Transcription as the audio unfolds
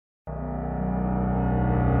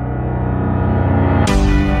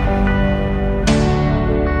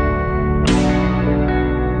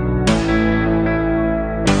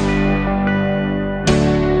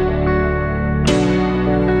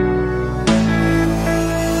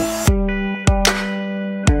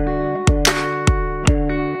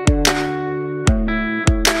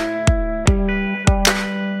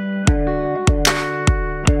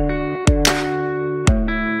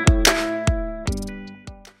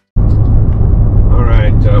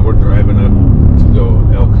we're driving up to go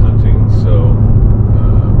elk hunting, so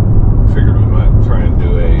figured we might try and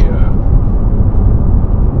do a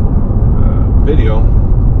video.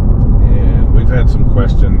 And we've had some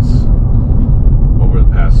questions over the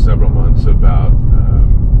past several months about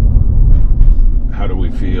how do we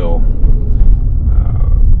feel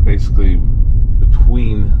basically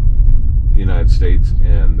between the United States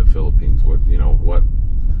and the Philippines.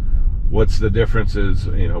 What's the differences,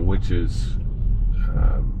 which is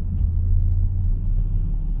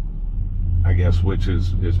I guess which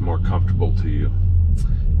is more comfortable to you,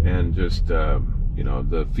 and just the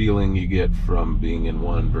feeling you get from being in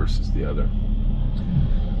one versus the other.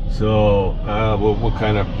 So we'll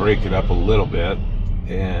kind of break it up a little bit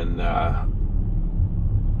and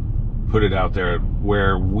put it out there.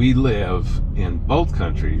 Where we live in both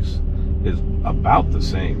countries is about the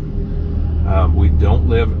same. We don't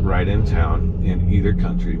live right in town in either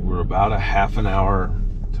country. We're about a half an hour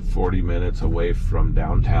to 40 minutes away from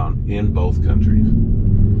downtown in both countries.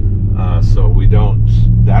 So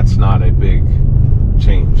that's not a big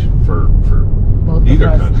change for both either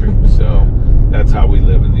country. So that's how we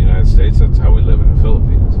live in the United States. That's how we live in the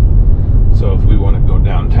Philippines. So if we want to go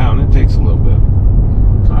downtown, it takes a little bit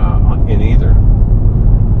in either.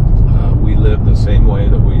 We live the same way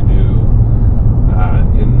that we do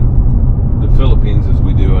in the Philippines as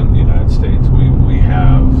we do in the United States. We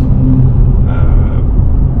have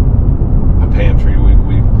a pantry. We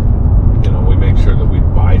make sure that we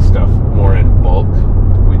buy stuff more in bulk.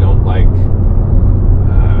 We don't like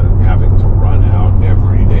having to run out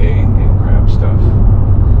every day and grab stuff.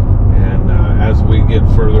 And as we get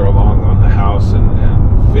further along on the house and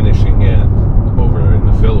finishing it over in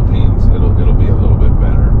the Philippines, it'll be a little bit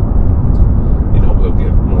better. We'll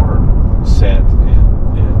get more set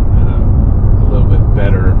and a little bit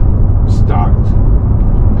better stocked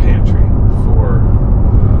pantry for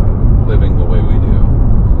living the way we do.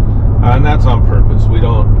 And that's on purpose.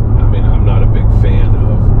 I'm not a big fan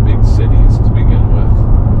of big cities to begin with.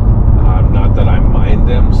 Not that I mind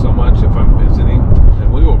them so much if I'm visiting.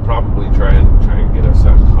 And we will probably try and get us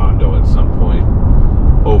a condo at some point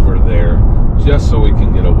over there, just so we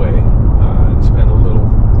can get away and spend a little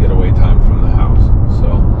getaway time from the house.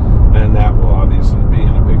 And that will obviously be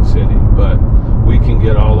in a big city, but we can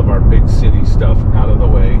get all of our big city stuff out of the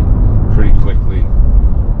way pretty quickly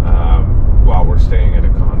while we're staying at a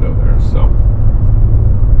condo there.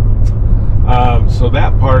 So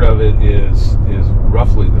that part of it is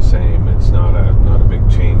roughly the same. It's not a big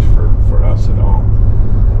change for us at all.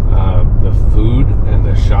 The food and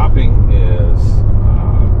the shopping is,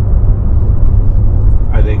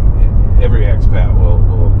 I think every expat will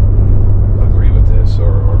agree with this,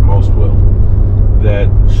 or most will, that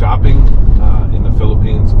shopping in the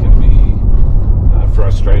Philippines can be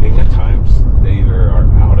frustrating at times. They either are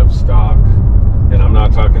out of stock, and I'm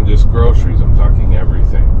not talking just groceries, I'm talking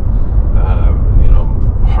everything.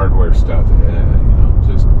 Hardware stuff,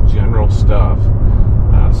 just general stuff.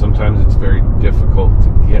 Sometimes it's very difficult to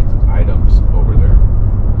get items over there.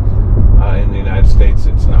 In the United States,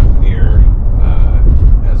 it's not near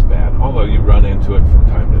as bad, although you run into it from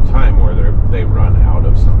time to time where they run out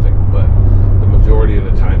of something, but the majority of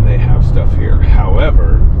the time they have stuff here.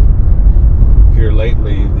 However, here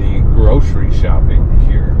lately, the grocery shopping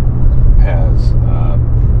here has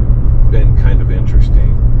been kind of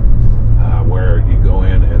interesting, where you go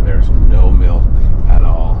in and there's no milk at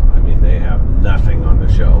all. They have nothing on the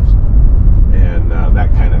shelves, and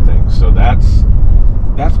that kind of thing. So that's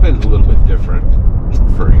been a little bit different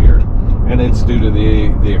for here, and it's due to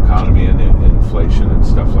the economy and inflation and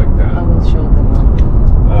stuff like that. I will show them.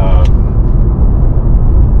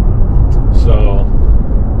 So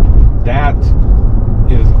that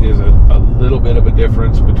is a little bit of a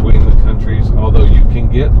difference between the countries, although you can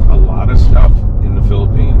get a lot of stuff in the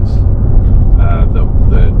Philippines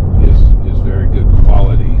that is very good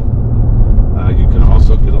quality. You can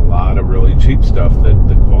also get a lot of really cheap stuff that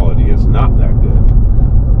the quality is not that good.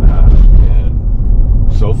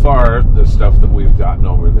 And so far, the stuff that we've gotten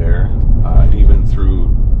over there, even through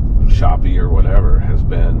Shopee or whatever, has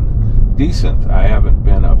been decent. I haven't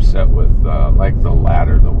been upset with like the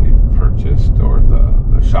ladder that we purchased, or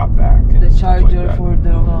the shop vac, and the charger like for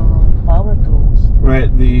the power tools. Right,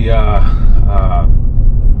 the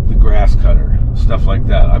grass cutter, stuff like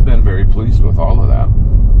that. I've been very pleased with all of that.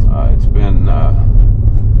 It's been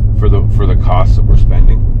for the costs that we're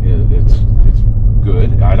spending. It's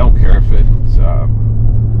good. I don't care if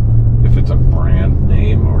it's a brand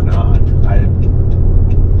name or not.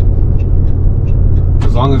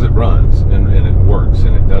 As long as it runs and it works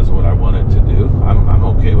and it does what I want it to do, I'm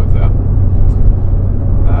okay with that.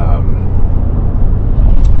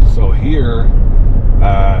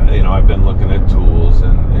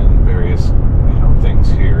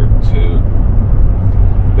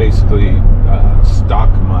 basically stock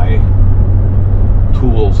my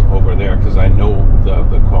tools over there because I know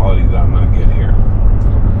the quality that I'm going to get here.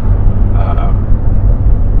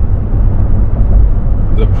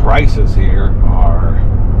 The prices here are,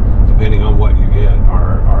 depending on what you get,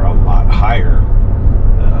 are a lot higher.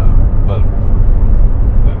 But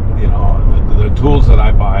you know, the tools that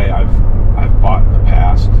I buy, I've bought in the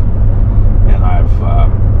past, and I've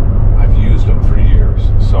used them for years,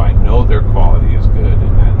 so I know their quality is good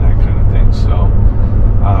and that kind of thing. So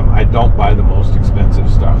I don't buy the most expensive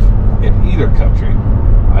stuff in either country.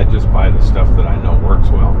 I just buy the stuff that I know works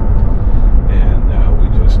well, and we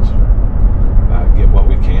just get what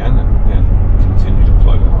we can and continue to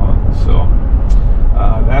plug it on. So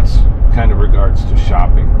that's kind of regards to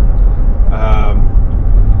shopping.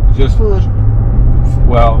 Just Food.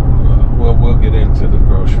 Well, we'll get into the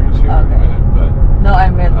groceries here in a minute, but no, I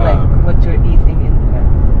meant like what you're eating in there.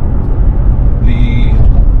 The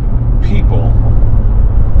people,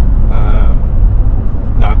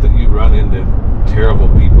 not that you run into terrible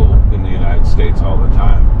people in the United States all the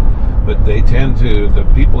time, but the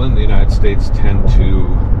people in the United States tend to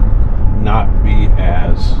not be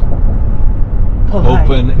as Polite.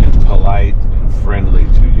 open and polite and friendly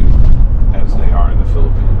to you as they are in the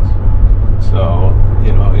Philippines. So,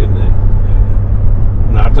 you know,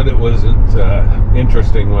 not that it wasn't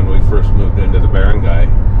interesting when we first moved into the barangay,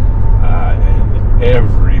 and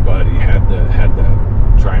everybody had to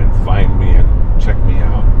try and find me and check me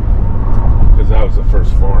out, because I was the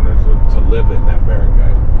first foreigner to live in that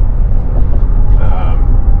barangay.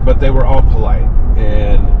 But they were all polite,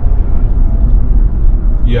 and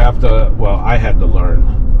you have to, well, I had to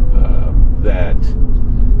learn that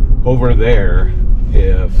over there,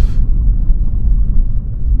 if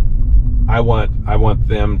I want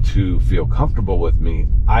them to feel comfortable with me,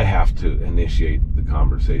 I have to initiate the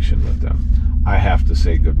conversation with them. I have to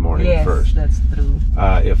say good morning first. Yes, that's true.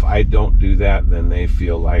 If I don't do that, then they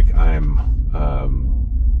feel like I'm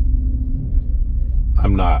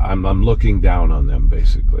looking down on them,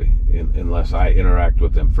 basically, unless I interact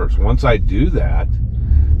with them first. Once I do that,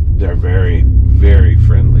 they're very, very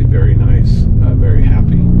friendly, very nice, very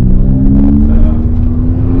happy.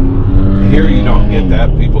 Here you don't get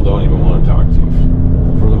that. People don't even want to talk to you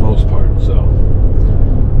for the most part, so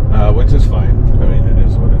which is fine. I mean, it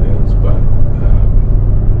is what it is, but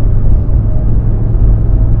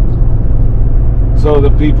so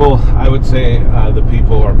the people, I would say the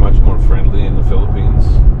people are much more friendly in the Philippines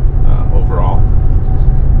overall.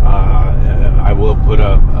 I will put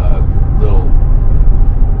a little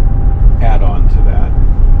add-on to that.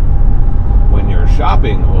 When you're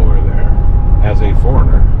shopping over there as a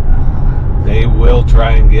foreigner, they will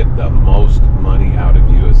try and get the most money out of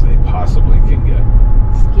you as they possibly can get.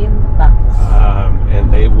 Skin tax.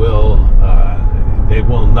 And they will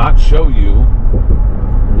not show you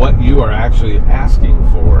what you are actually asking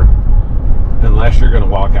for unless you're going to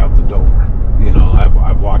walk out the door. You know,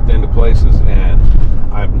 I've walked into places and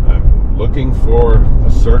I'm looking for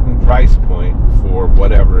a certain price point for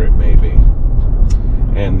whatever it may be,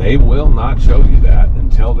 and they will not show you that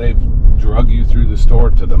until they've drug you through the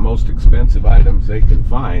store to the most expensive items they can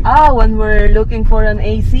find. When we're looking for an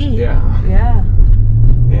AC. Yeah.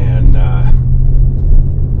 And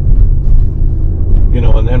you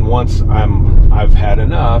know, and then once I've had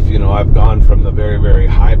enough, you know, I've gone from the very, very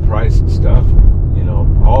high priced stuff, you know,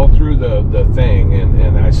 all through the thing,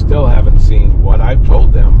 and I still haven't seen what I've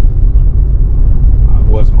told them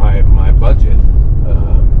was my budget.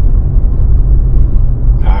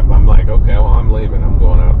 I'm like, okay, well, I'm leaving. I'm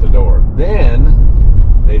going out the door. Then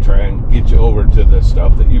they try and get you over to the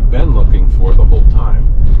stuff that you've been looking for the whole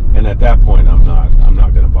time, and at that point, I'm not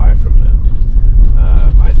going to buy from them.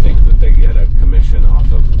 I think that they get a commission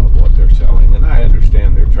off of what they're selling, and I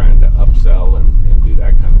understand they're trying to upsell and do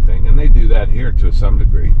that kind of thing, and they do that here to some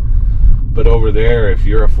degree. But over there, if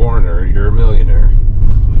you're a foreigner, you're a millionaire.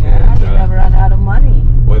 Yeah, and, you never run out of money.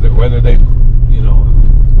 Whether they, you know,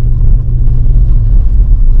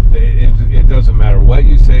 it doesn't matter what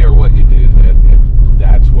you say or what you do.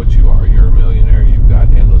 That's what you are. You're a millionaire. You've got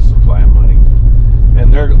endless supply of money,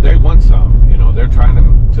 and they want some. You know, they're trying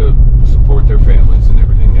to support their families and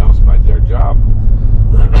everything else by their job.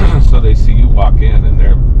 So they see you walk in, and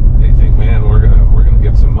they think, man, we're gonna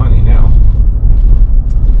get some money now.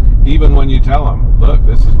 Even when you tell them, look,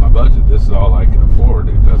 this is my budget. This is all I can afford.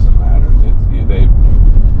 It doesn't matter.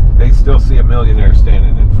 They still see a millionaire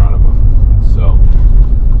standing in front of them.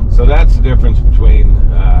 So that's the difference between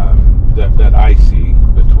that I see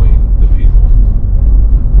between the people.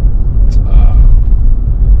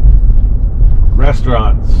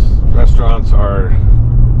 Restaurants are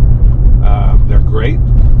they're great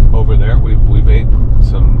over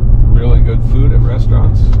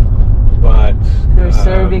restaurants, but Their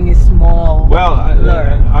serving is small. well,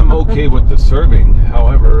 I'm okay with the serving.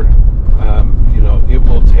 However, you know, it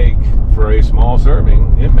will take, for a small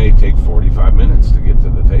serving, it may take 45 minutes to get to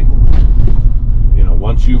the table. You know,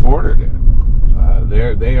 once you've ordered it,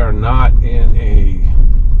 they are not in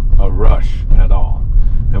a rush at all.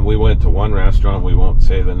 And we went to one restaurant, we won't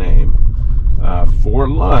say the name, for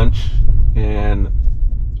lunch, and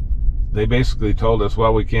they basically told us,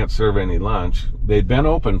 well, we can't serve any lunch. They'd been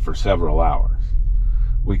open for several hours.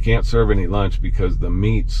 We can't serve any lunch because the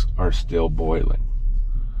meats are still boiling.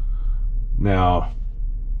 Now,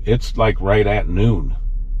 it's like right at noon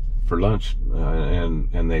for lunch,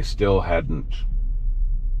 and they still hadn't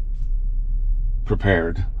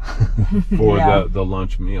prepared for the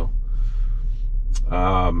lunch meal.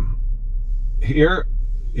 Here,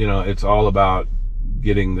 you know, it's all about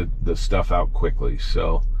getting the stuff out quickly.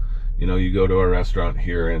 So, you know, you go to a restaurant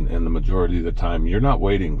here, and the majority of the time, you're not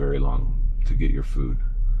waiting very long to get your food.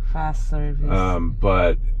 Fast service.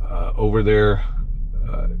 But over there,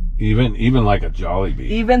 even like a Jollibee.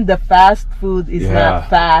 Even the fast food is not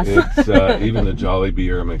fast. It's, even the Jollibee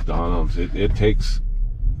or McDonald's, it takes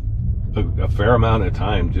a fair amount of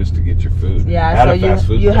time just to get your food. Yeah,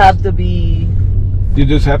 so you have to be. You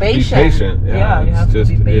just have to be patient. Yeah, you have to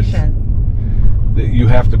be patient. You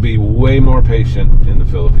have to be way more patient in the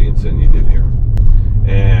Philippines than you do here.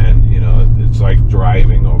 And, you know, it's like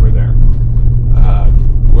driving over there.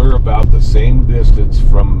 We're about the same distance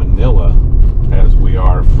from Manila as we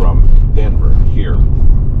are from Denver here.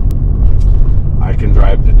 I can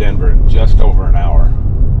drive to Denver in just over an hour.